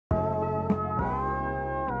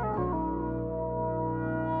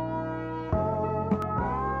What's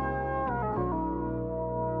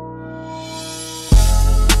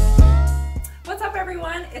up,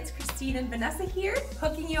 everyone? It's Christine and Vanessa here,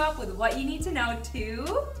 hooking you up with what you need to know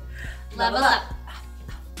to level up.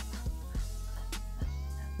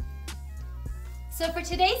 So for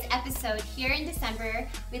today's episode here in December,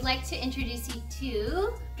 we'd like to introduce you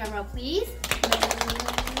to, drumroll please,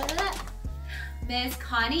 Ms.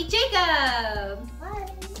 Connie Jakab. Hi.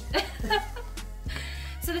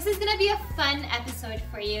 So this is going to be a fun episode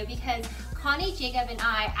for you because Connie Jakab and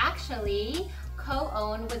I actually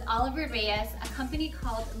co-own with Oliver Reyes a company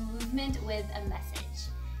called Movement with a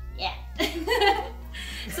Message. Yeah.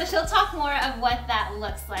 So she'll talk more of what that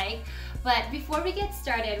looks like. But before we get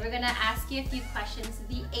started, we're going to ask you a few questions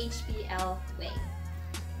the HBL way.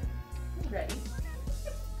 ready.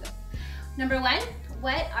 Go. Number one,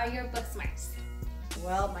 what are your book smarts?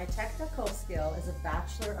 Well, my technical skill is a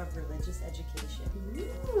Bachelor of Religious Education.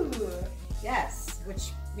 Ooh. Yes,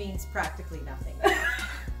 which means practically nothing.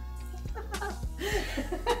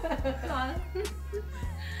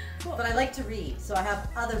 But I like to read, so I have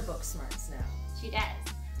other book smarts now. She does.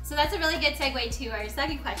 So that's a really good segue to our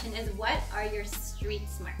second question is what are your street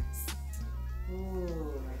smarts?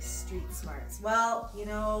 Ooh, my street smarts. Well, you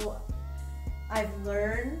know, I've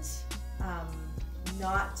learned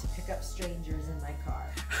not to pick up strangers in my car.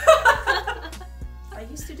 I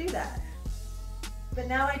used to do that, but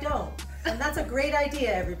now I don't. And that's a great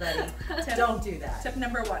idea, everybody. Don't do that. Tip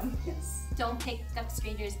number one. Yes. Don't pick up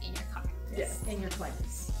strangers in your car. Yes. In your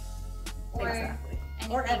 20s. Or exactly.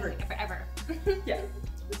 Or ever. Forever. Yeah.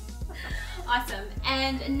 Awesome.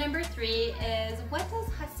 And number three is what does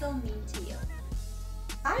hustle mean to you?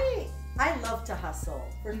 I love to hustle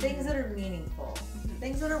for things that are meaningful,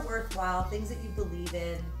 things that are worthwhile, things that you believe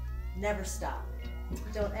in. Never stop.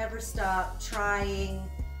 Don't ever stop trying,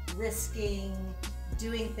 risking,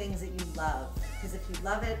 doing things that you love. Because if you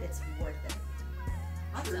love it, it's worth it.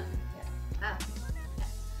 Awesome. Yeah. Yeah.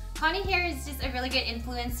 Connie here is just a really good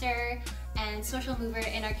influencer and social mover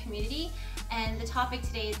in our community. And the topic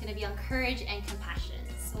today is going to be on courage and compassion.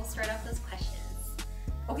 So we'll start off those questions.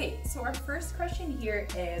 Okay, so our first question here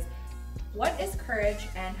is, what is courage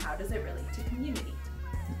and how does it relate to community?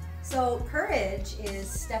 So courage is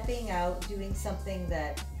stepping out, doing something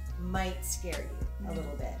that might scare you a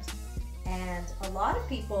little bit. And a lot of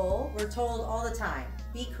people, we're told all the time,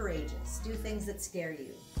 be courageous, do things that scare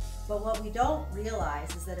you. But what we don't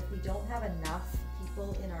realize is that if we don't have enough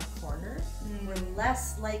people in our corner, we're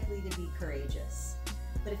less likely to be courageous.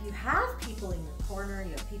 But if you have people in your corner,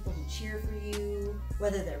 you have people who cheer for you,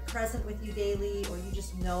 whether they're present with you daily or you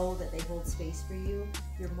just know that they hold space for you,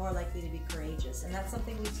 you're more likely to be courageous. And that's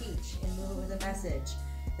something we teach in Movement with a Message,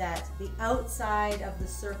 that the outside of the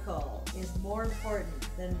circle is more important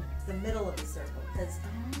than the middle of the circle. Because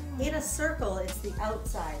in a circle, it's the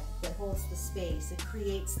outside that holds the space. It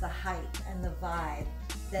creates the hype and the vibe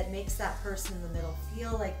that makes that person in the middle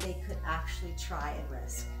feel like they could actually try and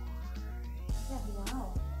risk. Yeah,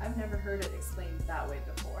 wow. I've never heard it explained that way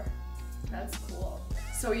before. That's cool.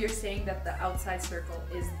 So you're saying that the outside circle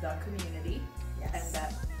is the community, Yes. and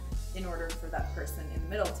that in order for that person in the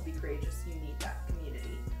middle to be courageous, you need that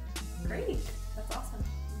community. Great. That's awesome.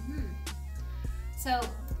 So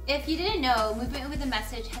if you didn't know, Movement with a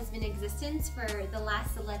Message has been in existence for the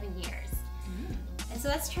last 11 years. And so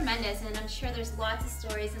that's tremendous, and I'm sure there's lots of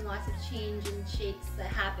stories and lots of change and shakes that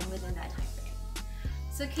happen within that time frame.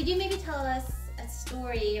 So could you maybe tell us a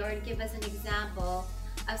story or give us an example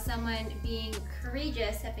of someone being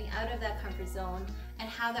courageous, stepping out of that comfort zone, and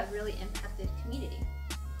how that really impacted community?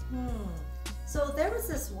 So there was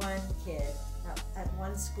this one kid at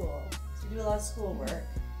one school. So we do a lot of school work,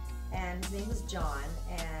 and his name was John,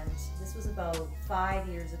 and this was about 5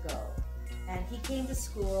 years ago. And he came to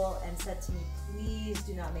school and said to me, please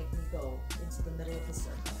do not make me go into the middle of the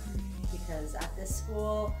circle, because at this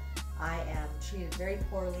school I am treated very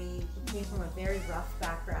poorly. He came from a very rough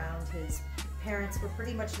background. His parents were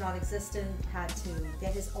pretty much non-existent, had to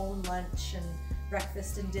get his own lunch and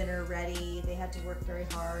breakfast and dinner ready. They had to work very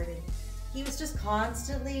hard, and he was just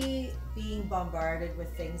constantly being bombarded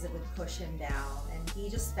with things that would push him down. And he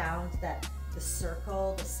just found that the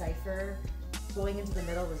circle, the cipher, going into the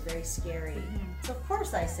middle was very scary. So of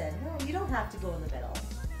course I said, no, you don't have to go in the middle.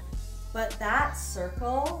 But that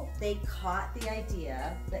circle, they caught the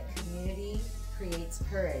idea that community creates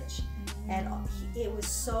courage. And it was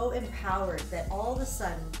so empowered that all of a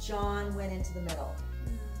sudden John went into the middle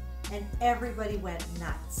and everybody went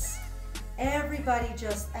nuts. Everybody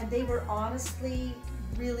and they were honestly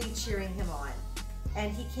really cheering him on.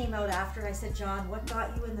 And he came out after and I said, John, what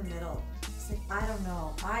got you in the middle? He's like, I don't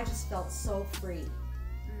know. I just felt so free.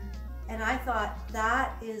 And I thought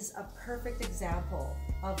that is a perfect example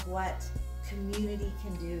of what community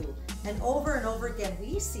can do. And over again,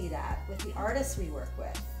 we see that with the artists we work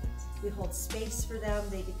with. We hold space for them,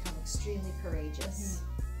 they become extremely courageous.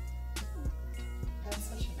 That's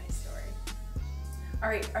such a nice story. All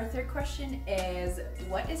right, our third question is,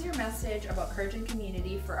 what is your message about courage and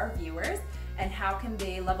community for our viewers, and how can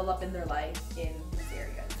they level up in their life in these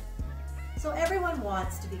areas? So everyone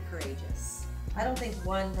wants to be courageous. I don't think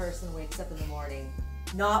one person wakes up in the morning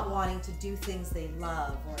not wanting to do things they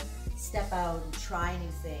love or step out and try new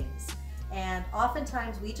things. And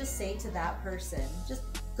oftentimes we just say to that person, just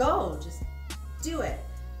go, just do it.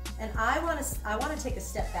 And I want to take a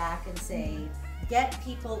step back and say, get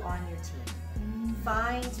people on your team.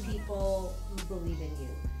 Find people who believe in you.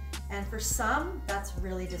 And for some, that's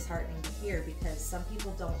really disheartening to hear, because some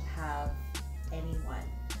people don't have anyone.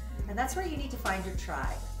 And that's where you need to find your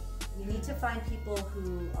tribe. You need to find people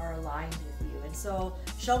who are aligned with you. And so,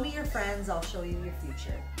 show me your friends, I'll show you your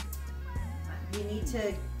future. You need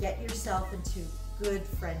to get yourself into good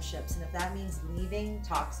friendships. And if that means leaving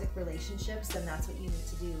toxic relationships, then that's what you need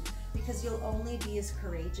to do. Because you'll only be as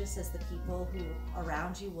courageous as the people who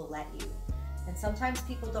around you will let you. And sometimes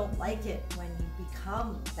people don't like it when you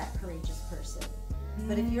become that courageous person.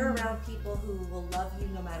 But if you're around people who will love you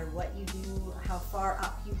no matter what you do, how far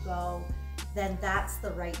up you go, then that's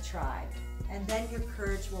the right tribe. And then your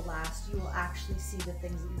courage will last. You will actually see the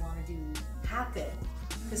things that you want to do happen.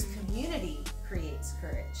 Because community creates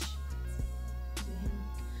courage.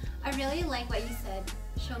 I really like what you said,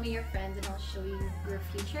 show me your friends and I'll show you your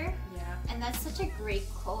future. Yeah. And that's such a great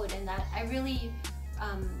quote, and that I really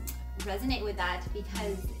resonate with that,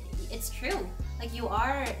 because it's true. Like, you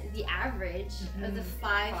are the average of the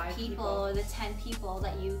five people or the 10 people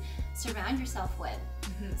that you surround yourself with.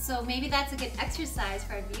 So maybe that's a good exercise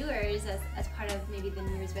for our viewers as part of maybe the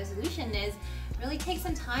New Year's resolution, is really take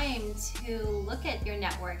some time to look at your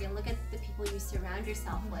network and look at the people you surround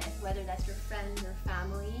yourself with, whether that's your friends or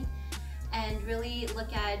family, and really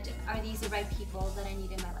look at, are these the right people that I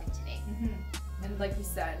need in my life today? And like you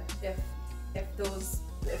said, if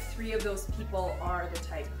 3 of those people are the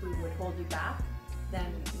type who would hold you back,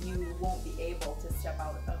 then you won't be able to step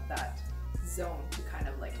out of that zone to kind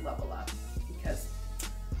of like level up, because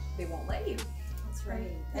they won't let you. That's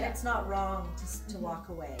right. And it's not wrong to walk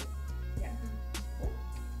away. Yeah.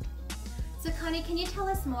 So Connie, can you tell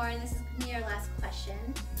us more, and this is gonna be our last question,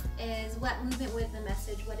 is what Movement with the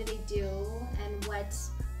Message, what do they do, and what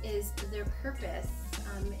is their purpose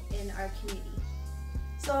in our community?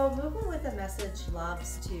 So Movement with a Message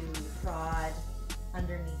loves to prod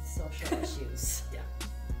underneath social issues. Yeah.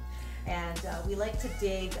 And we like to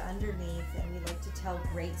dig underneath, and we like to tell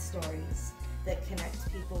great stories that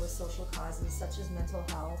connect people with social causes such as mental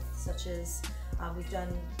health, such as we've done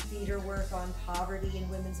theater work on poverty and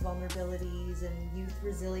women's vulnerabilities and youth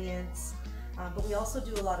resilience. But we also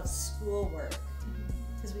do a lot of school work,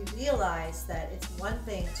 because we realize that it's one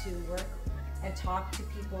thing to work and talk to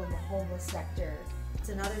people in the homeless sector. It's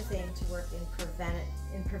another thing to work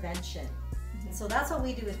in prevention. And so that's what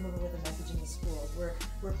we do, is Moving with a Message in the schools.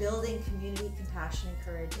 We're building community, compassion, and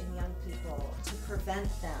courage in young people to prevent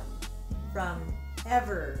them from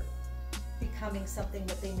ever becoming something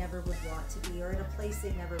that they never would want to be, or in a place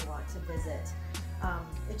they never want to visit.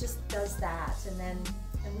 It just does that.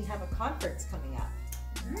 And we have a conference coming up.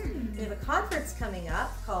 We have a conference coming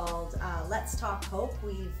up called Let's Talk Hope.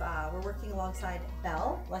 We're working alongside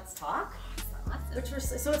Bell Let's Talk. Awesome.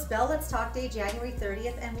 So it's Bell Let's Talk Day, January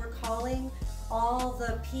 30th, and we're calling all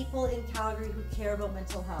the people in Calgary who care about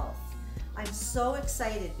mental health. I'm so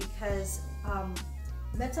excited because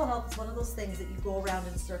mental health is one of those things that you go around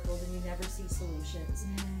in circles and you never see solutions.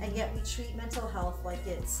 And yet we treat mental health like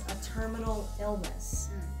it's a terminal illness.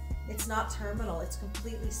 It's not terminal, it's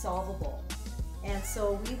completely solvable. And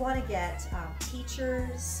so we want to get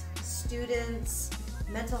teachers, students,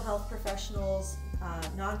 mental health professionals,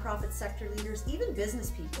 nonprofit sector leaders, even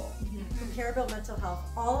business people who care about mental health,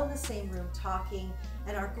 all in the same room talking.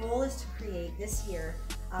 And our goal is to create this year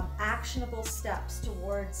actionable steps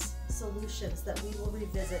towards solutions that we will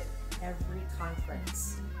revisit every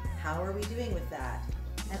conference. How are we doing with that?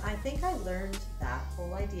 And I think I learned that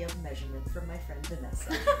whole idea of measurement from my friend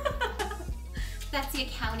Vanessa. That's the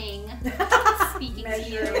accounting speaking to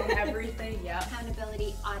you. Measuring everything, yeah.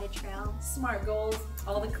 Accountability, audit trail. Smart goals,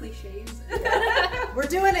 all the cliches. We're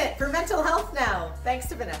doing it for mental health now, thanks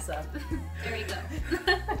to Vanessa. There we go.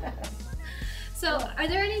 So, are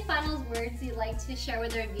there any final words you'd like to share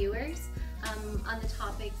with our viewers on the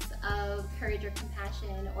topics of courage or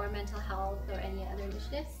compassion or mental health or any other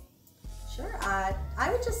initiatives? Sure. I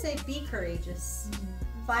would just say be courageous.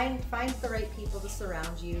 Find the right people to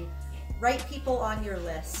surround you. Write people on your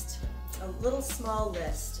list, a little small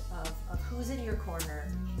list of who's in your corner,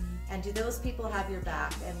 and do those people have your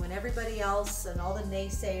back? And when everybody else and all the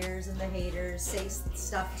naysayers and the haters say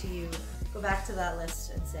stuff to you, go back to that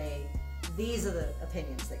list and say, these are the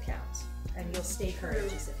opinions that count. And you'll stay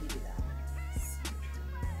courageous if you do that.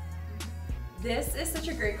 This is such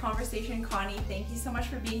a great conversation, Connie. Thank you so much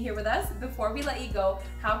for being here with us. Before we let you go,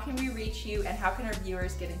 how can we reach you and how can our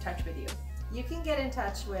viewers get in touch with you? You can get in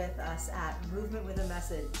touch with us at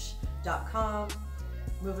movementwithamessage.com,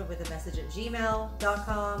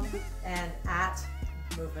 movementwithamessage@gmail.com, and at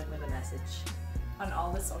movementwithamessage on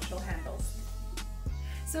all the social handles.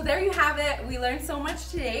 So there you have it. We learned so much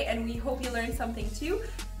today and we hope you learned something too.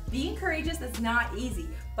 Being courageous is not easy,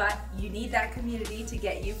 but you need that community to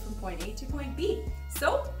get you from point A to point B.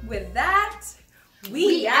 So with that,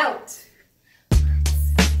 we out.